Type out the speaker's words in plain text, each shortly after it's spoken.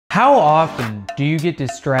How often do you get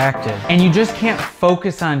distracted and you just can't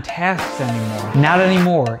focus on tasks anymore? Not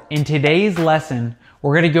anymore. In today's lesson,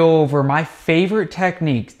 we're going to go over my favorite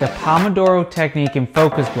techniques, the Pomodoro Technique and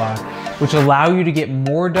Focus Block, which allow you to get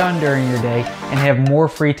more done during your day and have more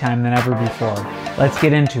free time than ever before. Let's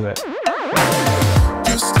get into it.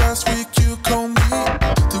 Just last week you called me,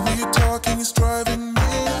 the way you're talking is driving me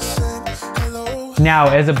insane. Hello. Now,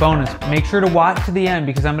 as a bonus, make sure to watch to the end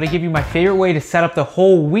because I'm going to give you my favorite way to set up the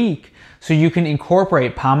whole week so you can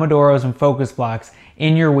incorporate Pomodoros and focus blocks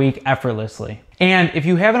in your week effortlessly. And if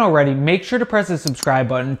you haven't already, make sure to press the subscribe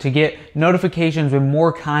button to get notifications when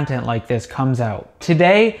more content like this comes out.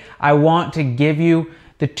 Today, I want to give you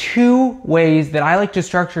the 2 ways that I like to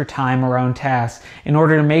structure time around tasks in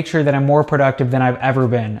order to make sure that I'm more productive than I've ever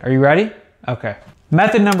been. Are you ready? Okay.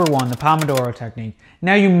 Method number 1, the Pomodoro Technique.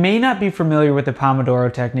 Now, you may not be familiar with the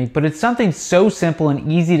Pomodoro Technique, but it's something so simple and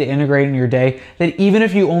easy to integrate in your day that even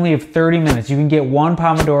if you only have 30 minutes, you can get 1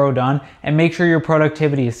 Pomodoro done and make sure your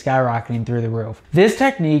productivity is skyrocketing through the roof. This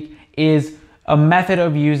technique is a method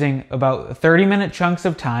of using about 30-minute chunks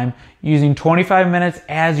of time, using 25 minutes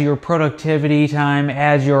as your productivity time,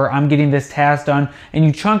 as your I'm getting this task done, and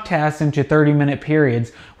you chunk tasks into 30-minute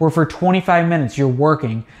periods where for 25 minutes you're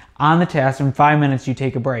working on the task and 5 minutes you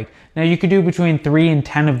take a break. Now you could do between 3 and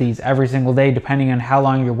 10 of these every single day depending on how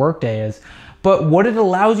long your workday is. But what it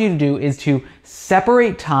allows you to do is to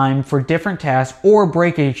separate time for different tasks or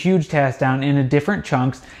break a huge task down into different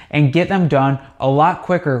chunks and get them done a lot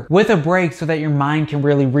quicker with a break so that your mind can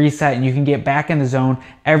really reset and you can get back in the zone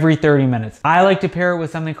every 30 minutes. I like to pair it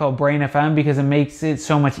with something called Brain FM because it makes it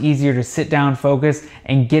so much easier to sit down, focus,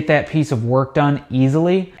 and get that piece of work done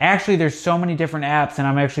easily. Actually, there's so many different apps, and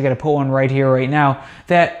I'm actually gonna put one right here, right now,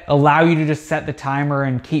 that allow you to just set the timer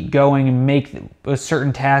and keep going and make a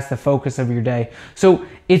certain task the focus of your day. So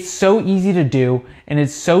it's so easy to do and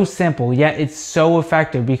it's so simple, yet it's so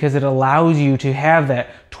effective because it allows you to have that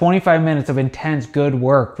 25 minutes of intense good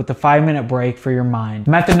work with the 5-minute break for your mind.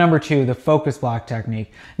 Method number 2, the focus block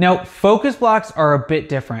technique. Now, focus blocks are a bit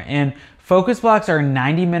different, and focus blocks are a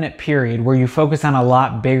 90-minute period where you focus on a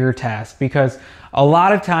lot bigger tasks because a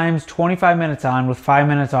lot of times 25 minutes on with 5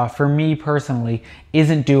 minutes off, for me personally,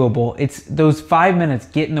 isn't doable. It's those 5 minutes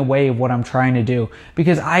get in the way of what I'm trying to do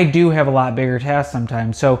because I do have a lot bigger tasks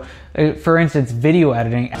sometimes. So for instance, video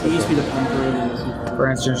editing. For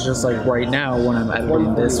instance, just like right now when I'm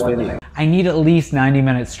editing this video, I need at least 90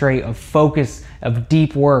 minutes straight of focus, of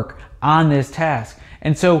deep work on this task.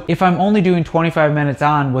 And so if I'm only doing 25 minutes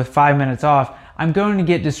on with 5 minutes off, I'm going to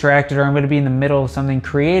get distracted or I'm going to be in the middle of something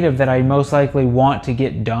creative that I most likely want to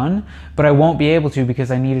get done, but I won't be able to because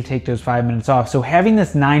I need to take those 5 minutes off. So having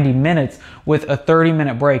this 90 minutes with a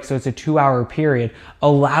 30-minute break, so it's a 2-hour period,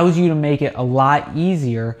 allows you to make it a lot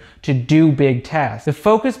easier to do big tasks. The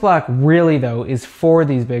focus block really though is for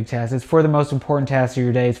these big tasks. It's for the most important tasks of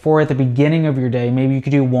your day. It's for at the beginning of your day. Maybe you could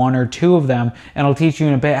do 1 or 2 of them, and I'll teach you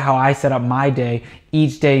in a bit how I set up my day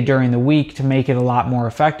each day during the week to make it a lot more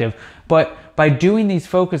effective. But by doing these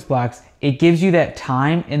focus blocks, it gives you that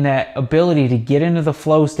time and that ability to get into the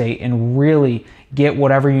flow state and really get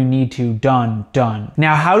whatever you need to done.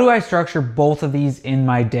 Now, how do I structure both of these in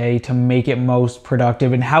my day to make it most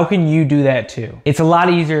productive, and how can you do that too? It's a lot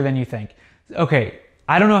easier than you think. Okay,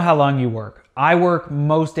 I don't know how long you work. I work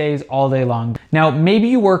most days all day long. Now, maybe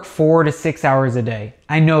you work 4 to 6 hours a day.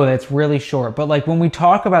 I know that's really short, but like when we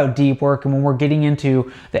talk about deep work and when we're getting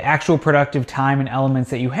into the actual productive time and elements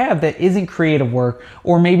that you have that isn't creative work,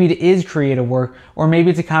 or maybe it is creative work, or maybe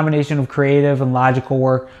it's a combination of creative and logical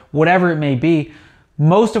work, whatever it may be,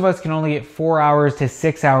 most of us can only get 4 hours to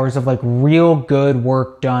 6 hours of like real good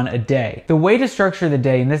work done a day. The way to structure the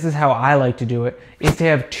day, and this is how I like to do it, is to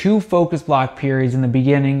have 2 focus block periods in the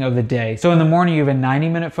beginning of the day. So in the morning, you have a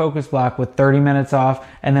 90-minute focus block with 30 minutes off,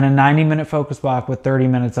 and then a 90-minute focus block with 30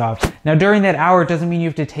 minutes off. Now during that hour, it doesn't mean you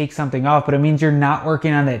have to take something off, but it means you're not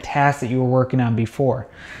working on that task that you were working on before.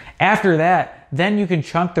 After that, then you can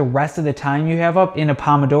chunk the rest of the time you have up into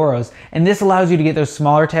Pomodoros, and this allows you to get those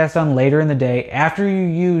smaller tasks done later in the day after you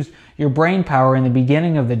use your brain power in the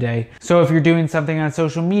beginning of the day. So if you're doing something on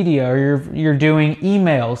social media or you're doing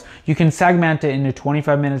emails, you can segment it into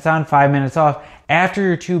 25 minutes on, 5 minutes off after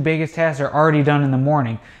your 2 biggest tasks are already done in the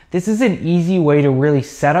morning. This is an easy way to really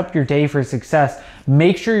set up your day for success.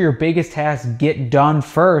 Make sure your biggest tasks get done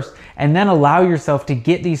first, and then allow yourself to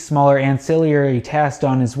get these smaller ancillary tasks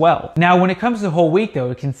done as well. Now, when it comes to the whole week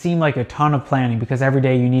though, it can seem like a ton of planning because every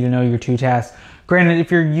day you need to know your 2 tasks. Granted,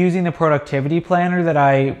 if you're using the productivity planner that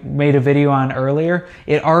I made a video on earlier,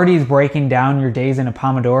 it already is breaking down your days into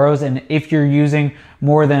Pomodoros, and if you're using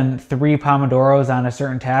more than 3 Pomodoros on a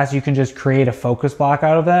certain task, you can just create a focus block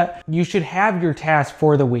out of that. You should have your task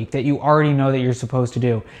for the week that you already know that you're supposed to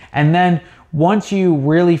do. And then once you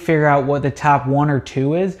really figure out what the top 1 or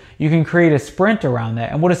 2 is, you can create a sprint around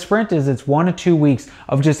that. And what a sprint is, it's 1 to 2 weeks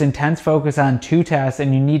of just intense focus on 2 tasks,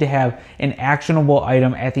 and you need to have an actionable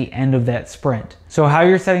item at the end of that sprint. So how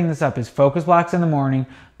you're setting this up is focus blocks in the morning,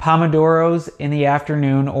 Pomodoros in the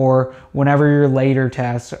afternoon, or whenever your later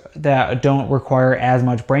tasks that don't require as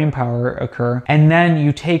much brain power occur. And then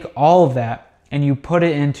you take all of that and you put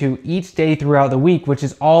it into each day throughout the week, which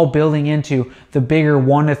is all building into the bigger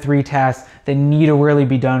 1 to 3 tasks that need to really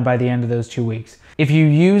be done by the end of those 2 weeks. If you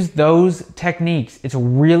use those techniques, it's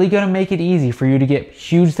really gonna make it easy for you to get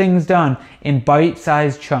huge things done in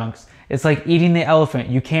bite-sized chunks. It's like eating the elephant.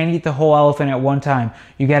 You can't eat the whole elephant at one time.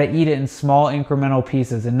 You gotta eat it in small incremental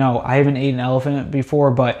pieces. And no, I haven't eaten an elephant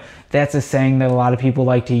before, but that's a saying that a lot of people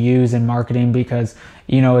like to use in marketing because,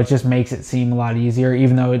 you know, it just makes it seem a lot easier,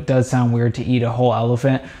 even though it does sound weird to eat a whole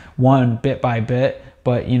elephant one bit by bit.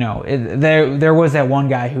 But you know, there was that one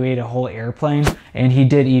guy who ate a whole airplane, and he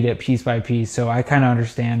did eat it piece by piece. So I kind of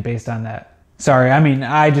understand based on that. Sorry, I mean,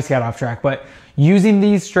 I just got off track. But using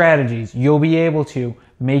these strategies, you'll be able to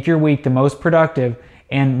make your week the most productive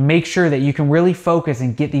and make sure that you can really focus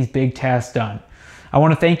and get these big tasks done. I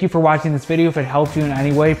want to thank you for watching this video. If it helped you in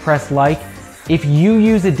any way, press like. If you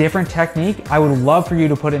use a different technique, I would love for you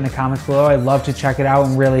to put it in the comments below. I'd love to check it out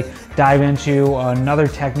and really dive into another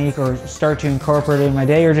technique or start to incorporate it in my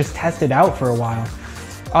day or just test it out for a while.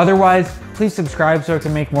 Otherwise, please subscribe so I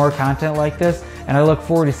can make more content like this, and I look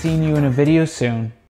forward to seeing you in a video soon.